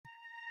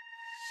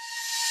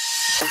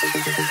To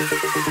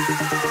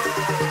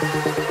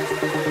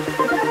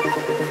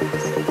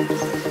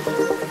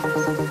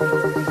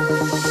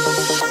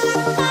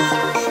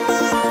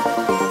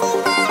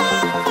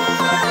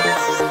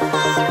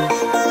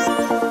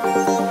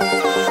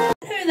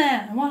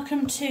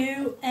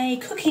a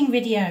cooking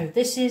video.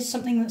 This is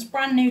something that's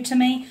brand new to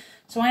me,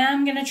 so I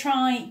am going to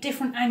try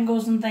different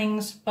angles and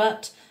things,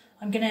 but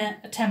I'm going to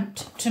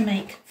attempt to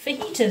make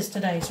fajitas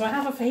today. So I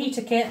have a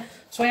fajita kit,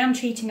 so I am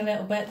cheating a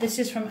little bit. This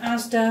is from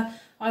Asda.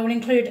 I will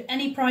include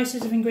any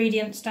prices of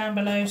ingredients down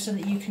below so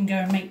that you can go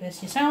and make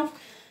this yourself.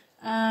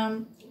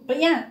 But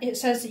yeah, it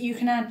says that you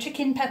can add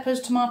chicken,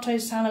 peppers,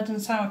 tomatoes, salad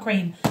and sour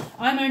cream.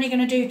 I'm only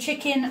going to do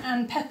chicken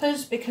and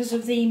peppers because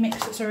of the mix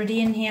that's already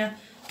in here.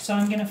 So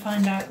I'm going to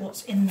find out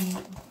what's in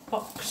the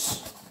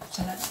box.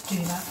 So let's do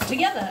that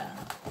together.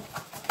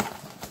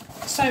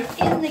 So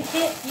in the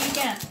kit you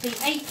get the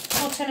 8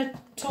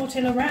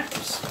 tortilla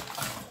wraps.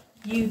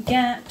 You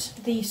get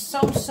the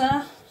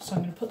salsa. So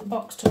I'm going to put the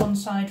box to one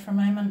side for a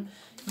moment.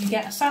 You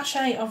get a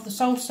sachet of the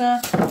salsa,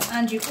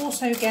 and you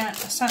also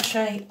get a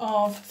sachet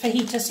of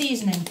fajita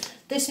seasoning.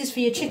 This is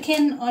for your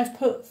chicken. I've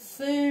put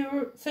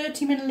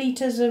 30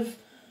 millilitres of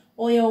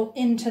oil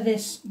into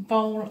this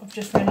bowl. I've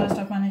just realised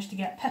I've managed to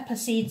get pepper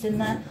seeds in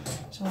there,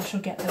 so I shall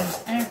get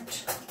those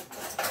out.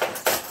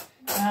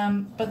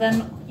 But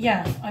then,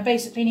 yeah, I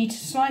basically need to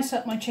slice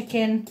up my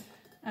chicken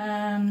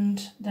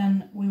and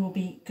then we will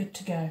be good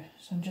to go.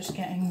 So I'm just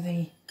getting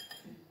the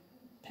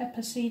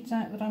pepper seeds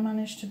out that I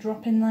managed to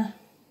drop in there.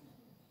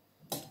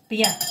 But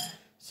yeah,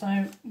 so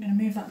I'm going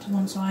to move that to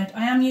one side.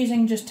 I am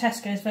using just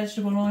Tesco's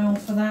vegetable oil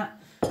for that.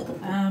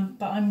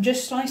 But I'm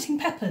just slicing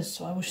peppers,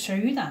 so I will show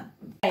you that.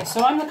 Okay,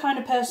 so I'm the kind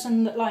of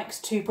person that likes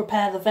to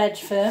prepare the veg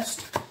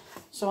first,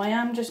 so I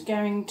am just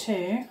going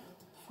to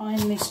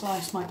finely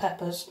slice my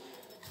peppers,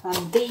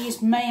 and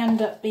these may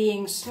end up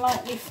being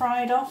slightly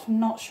fried off, I'm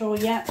not sure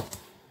yet.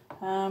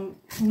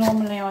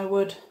 Normally I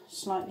would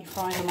slightly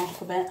fry them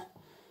off a bit.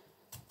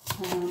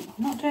 I'm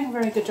not doing a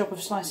very good job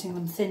of slicing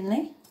them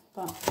thinly,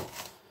 but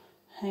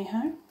hey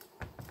ho.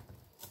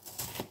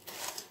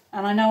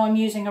 And I know I'm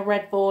using a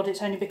red board,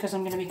 it's only because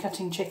I'm going to be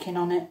cutting chicken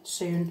on it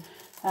soon.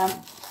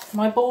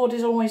 My board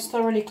is always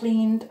thoroughly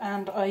cleaned,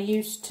 and I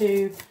used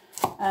to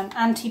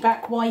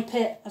anti-back wipe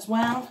it as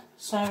well,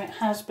 so it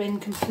has been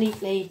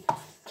completely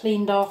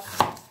cleaned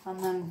off,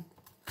 and then,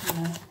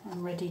 you know,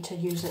 I'm ready to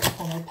use it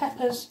for my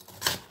peppers,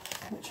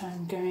 which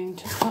I'm going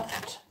to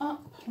cut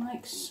up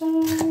like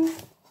so.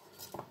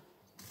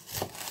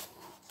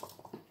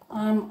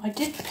 I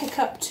did pick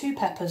up 2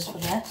 peppers for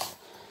this,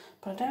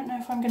 but I don't know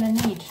if I'm going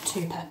to need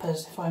 2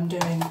 peppers if I'm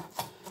doing...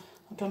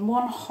 I've done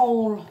 1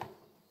 whole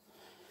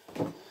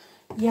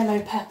yellow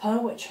pepper,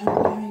 which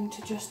I'm going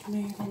to just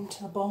move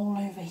into the bowl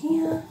over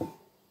here.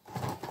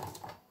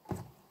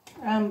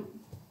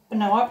 But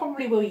no, I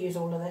probably will use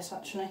all of this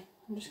actually.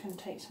 I'm just going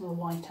to take some of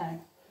the white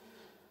out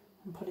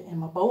and put it in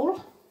my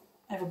bowl.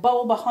 I have a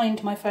bowl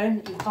behind my phone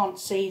that you can't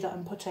see that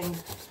I'm putting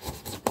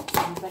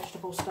some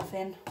vegetable stuff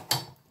in.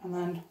 And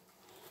then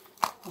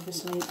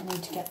obviously I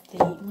need to get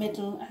the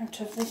middle out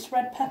of this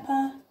red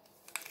pepper,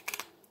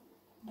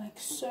 like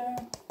so.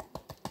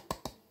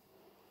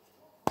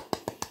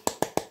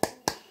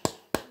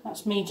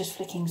 That's me just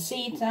flicking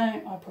seeds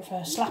out. I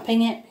prefer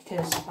slapping it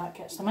because that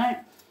gets them out.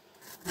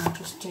 And I'll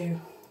just do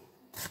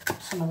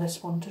some of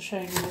this one to show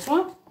you as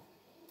well.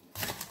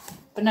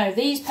 But no,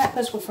 these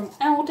peppers were from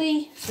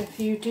Aldi, so if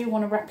you do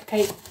want to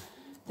replicate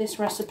this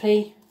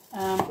recipe,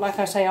 like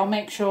I say, I'll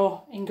make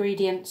sure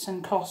ingredients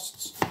and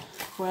costs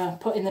were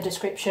put in the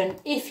description.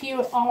 If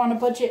you are on a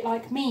budget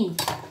like me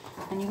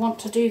and you want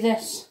to do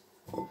this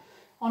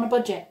on a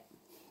budget.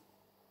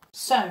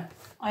 So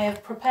I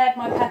have prepared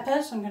my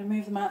peppers. I'm going to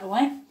move them out of the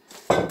way,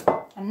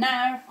 and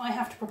now I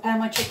have to prepare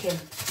my chicken.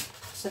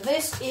 So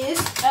this is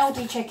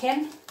Aldi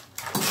chicken.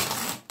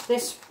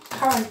 This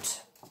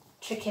current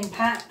chicken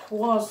pack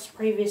was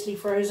previously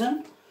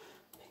frozen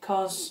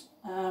because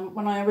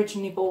when I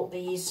originally bought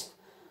these,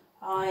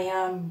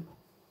 oh,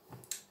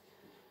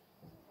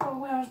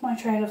 where was my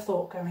trail of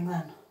thought going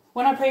then?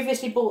 When I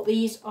previously bought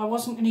these, I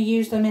wasn't going to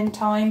use them in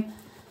time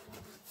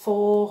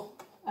for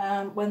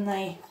when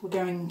they were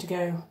going to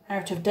go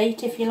out of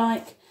date, if you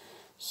like.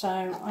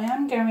 So I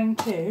am going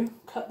to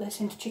cut this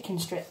into chicken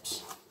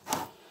strips.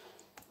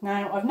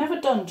 Now, I've never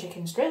done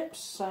chicken strips,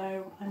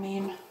 so I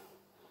mean,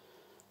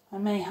 I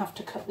may have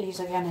to cut these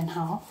again in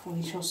half.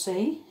 We shall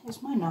see.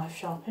 Is my knife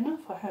sharp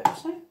enough? I hope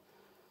so.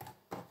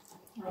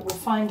 I will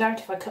find out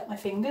if I cut my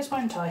fingers,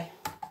 won't I?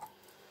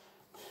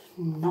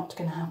 Not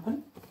going to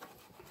happen.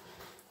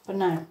 But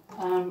no,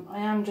 I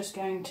am just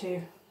going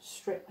to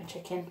strip my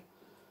chicken.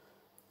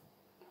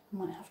 I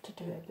might have to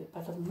do it a bit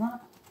better than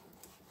that.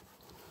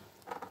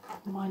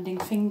 Minding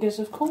fingers,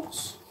 of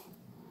course.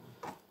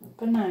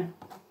 But no.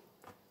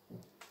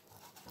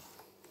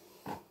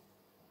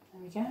 There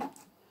we go.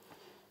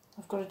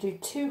 I've got to do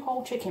 2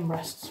 whole chicken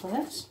breasts for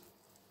this.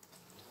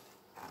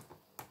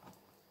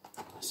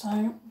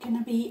 So, going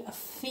to be a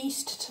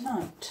feast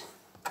tonight.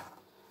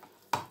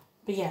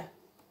 But yeah,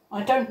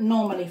 I don't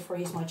normally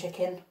freeze my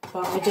chicken,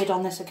 but I did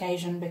on this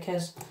occasion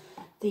because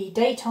The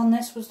date on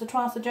this was the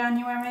 12th of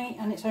January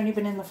and it's only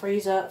been in the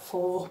freezer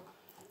for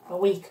a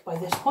week by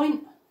this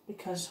point,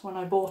 because when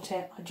I bought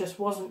it I just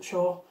wasn't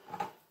sure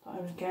that I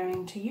was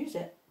going to use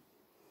it.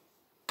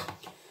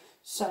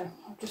 So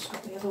I've just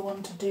got the other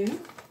one to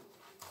do.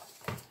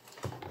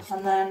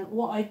 And then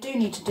what I do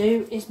need to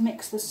do is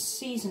mix the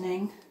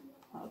seasoning.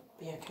 That'll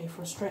be okay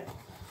for a strip.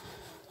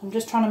 I'm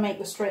just trying to make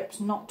the strips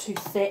not too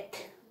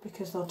thick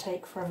because they'll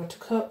take forever to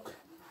cook.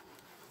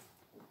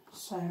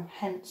 So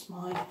hence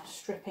my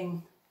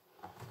stripping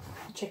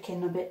the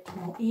chicken a bit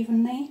more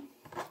evenly.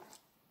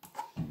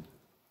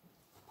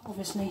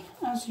 Obviously,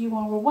 as you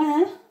are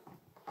aware,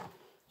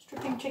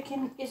 stripping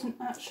chicken isn't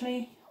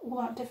actually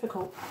all that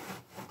difficult.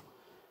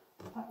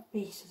 That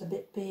piece is a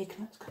bit big.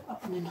 Let's cut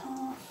that one in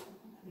half.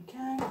 There we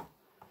go.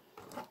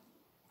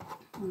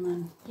 And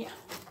then, yeah.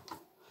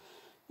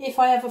 If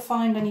I ever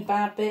find any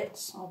bad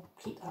bits, I'll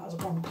keep that as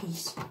one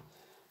piece.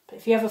 But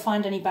if you ever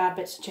find any bad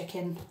bits of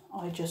chicken,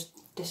 I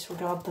just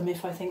disregard them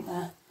if I think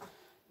they're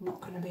not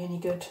going to be any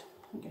good.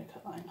 I'm going to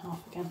cut that in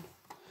half again.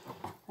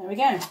 There we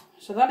go.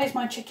 So that is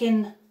my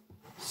chicken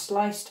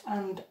sliced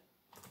and,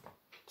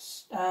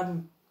 you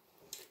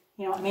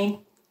know what I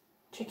mean?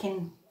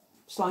 Chicken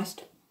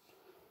sliced.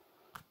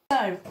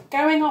 So,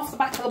 going off the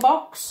back of the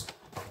box,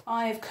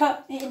 I've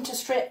cut it into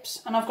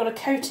strips and I've got to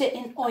coat it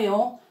in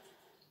oil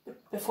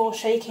before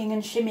shaking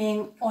and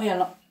shimmying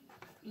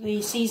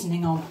the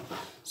seasoning on.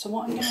 So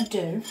what I'm going to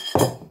do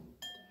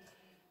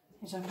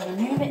is I'm going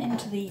to move it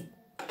into the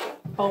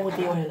bowl with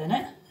the oil in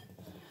it,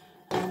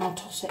 and then I'll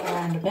toss it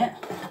around a bit.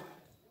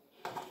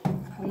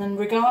 And then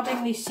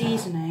regarding the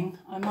seasoning,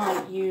 I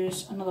might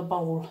use another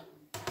bowl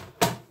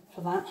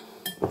for that.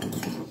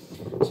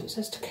 So it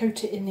says to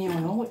coat it in the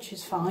oil, which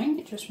is fine.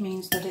 It just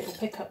means that it will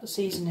pick up the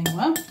seasoning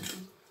well.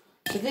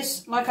 So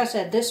this, like I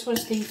said, this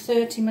was the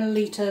 30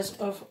 millilitres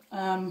of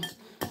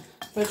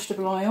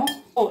vegetable oil.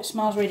 Oh, it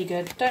smells really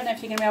good. Don't know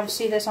if you're going to be able to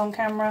see this on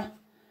camera,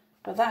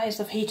 but that is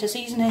the fajita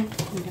seasoning.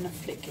 I'm going to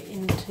flick it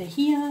into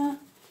here.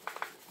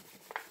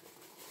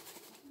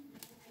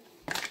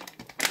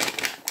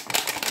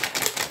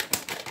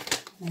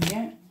 There we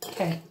go.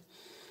 Okay,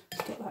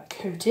 let's get that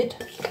coated.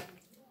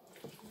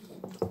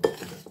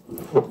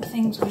 The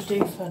things we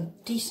do for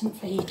decent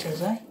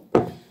fajitas, eh?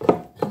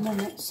 And then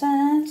it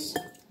says,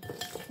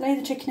 lay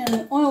the chicken in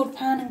an oiled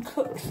pan and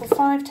cook for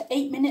 5 to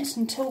 8 minutes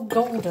until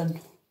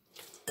golden.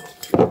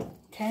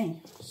 Okay,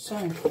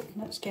 so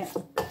let's get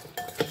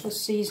the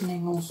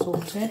seasoning all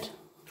sorted.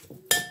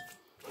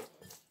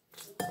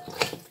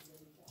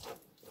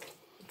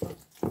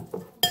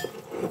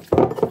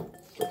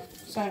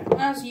 So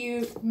as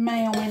you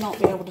may or may not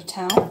be able to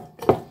tell,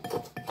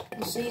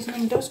 the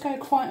seasoning does go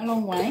quite a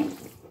long way.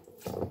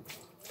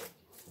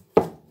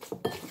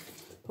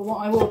 But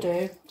what I will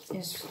do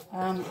is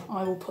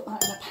I will put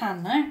that in a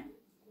pan now.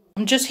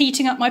 I'm just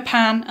heating up my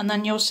pan and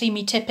then you'll see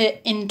me tip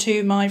it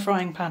into my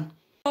frying pan.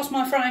 Whilst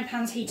my frying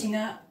pan's heating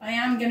up, I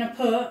am going to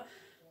put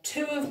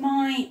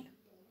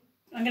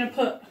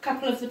a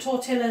couple of the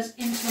tortillas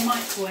into the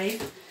microwave,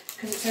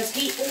 because it says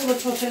heat all the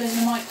tortillas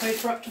in the microwave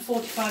for up to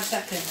 45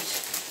 seconds.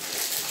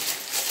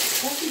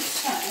 It doesn't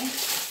say.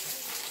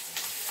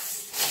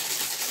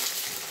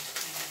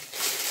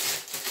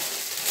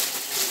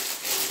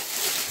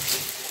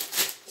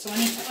 So I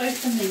need to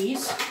open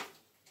these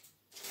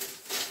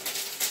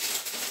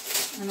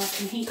and I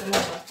can heat them all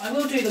up. I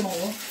will do them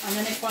all, and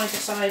then if I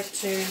decide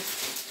to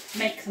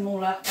make them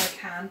all up, I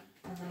can,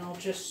 and then I'll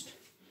just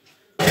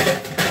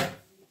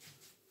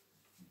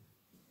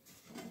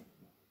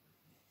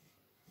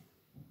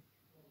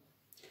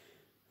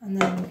and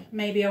then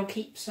maybe I'll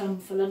keep some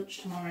for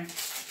lunch tomorrow.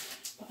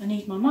 But I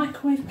need my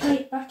microwave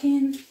plate back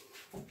in.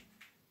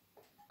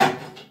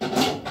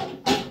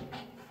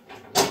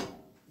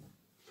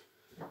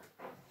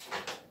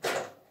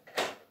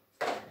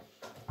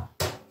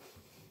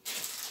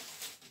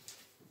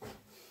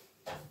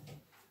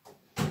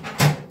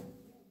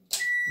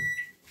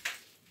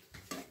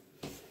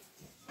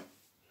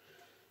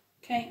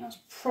 Okay, that's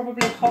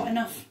probably hot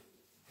enough.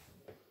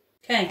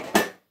 Okay,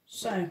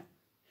 so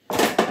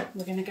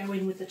we're going to go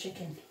in with the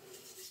chicken.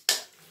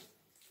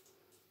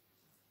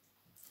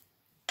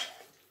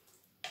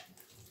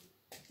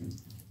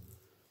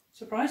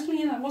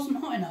 Surprisingly, that wasn't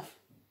hot enough.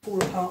 Fall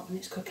apart when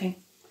it's cooking.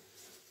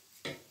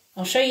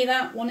 I'll show you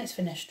that when it's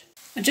finished.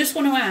 I just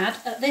want to add,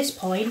 at this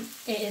point,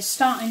 it is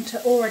starting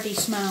to already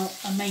smell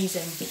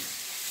amazing.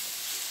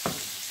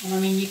 And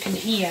I mean, you can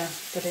hear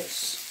that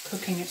it's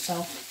cooking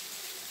itself.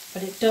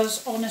 But it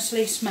does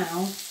honestly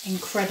smell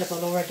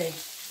incredible already.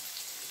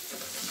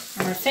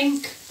 And I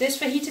think this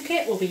fajita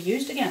kit will be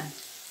used again.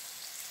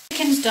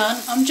 Chicken's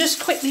done. I'm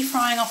just quickly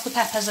frying off the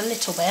peppers a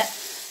little bit.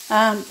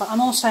 But I'm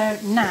also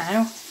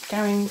now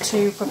going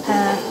to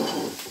prepare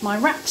my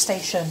wrap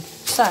station.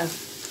 So,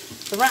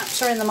 the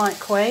wraps are in the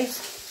microwave.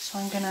 So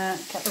I'm going to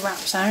get the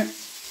wraps out.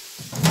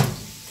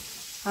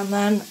 And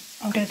then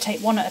I'm going to take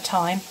one at a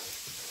time.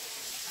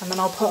 And then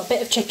I'll put a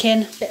bit of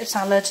chicken, a bit of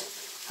salad,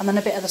 and then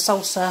a bit of the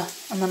salsa,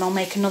 and then I'll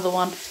make another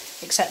one,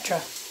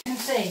 etc. You can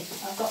see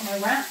I've got my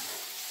wrap.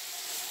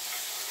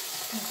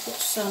 I'll put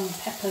some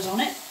peppers on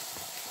it.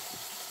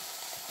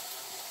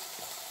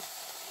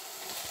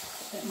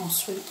 A bit more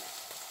sweet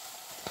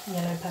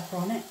yellow pepper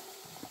on it.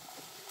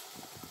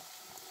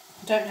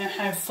 I don't know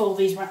how full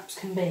these wraps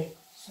can be,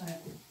 so.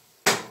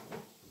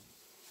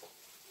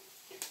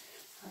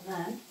 And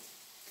then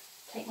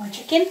take my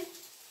chicken,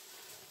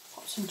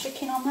 pop some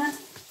chicken on there.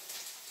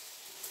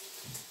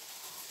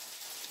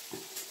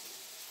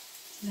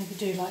 Maybe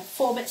do like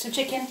 4 bits of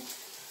chicken,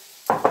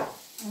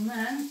 and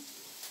then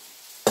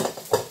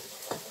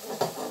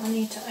I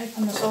need to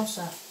open the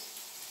salsa,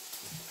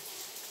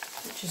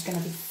 which is going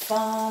to be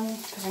fun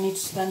because I need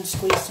to then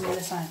squeeze some of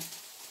this out.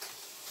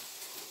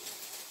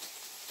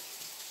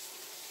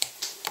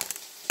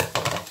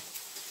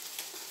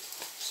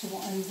 So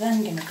what I'm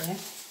then going to do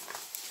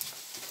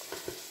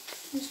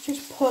is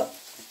just put a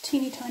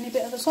teeny tiny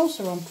bit of the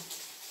salsa on.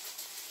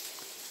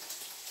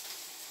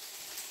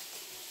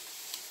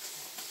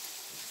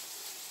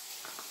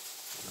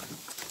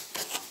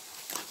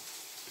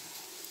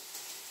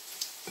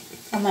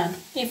 And then,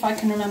 if I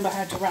can remember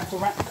how to wrap the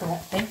wrap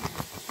correctly,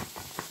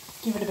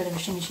 give it a bit of a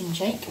shimmy shimmy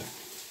shake.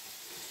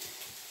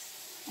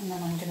 And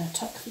then I'm going to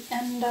tuck the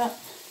end up,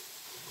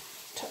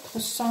 tuck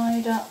the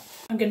side up.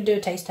 I'm going to do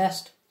a taste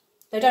test.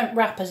 They don't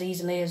wrap as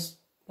easily as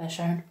they're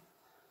shown.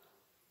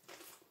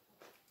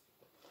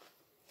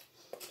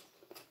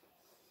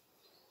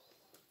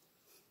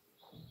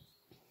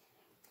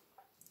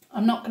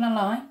 I'm not going to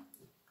lie.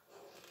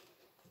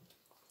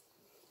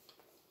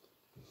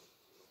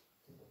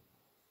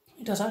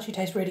 It does actually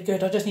taste really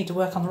good. I just need to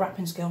work on the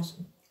wrapping skills.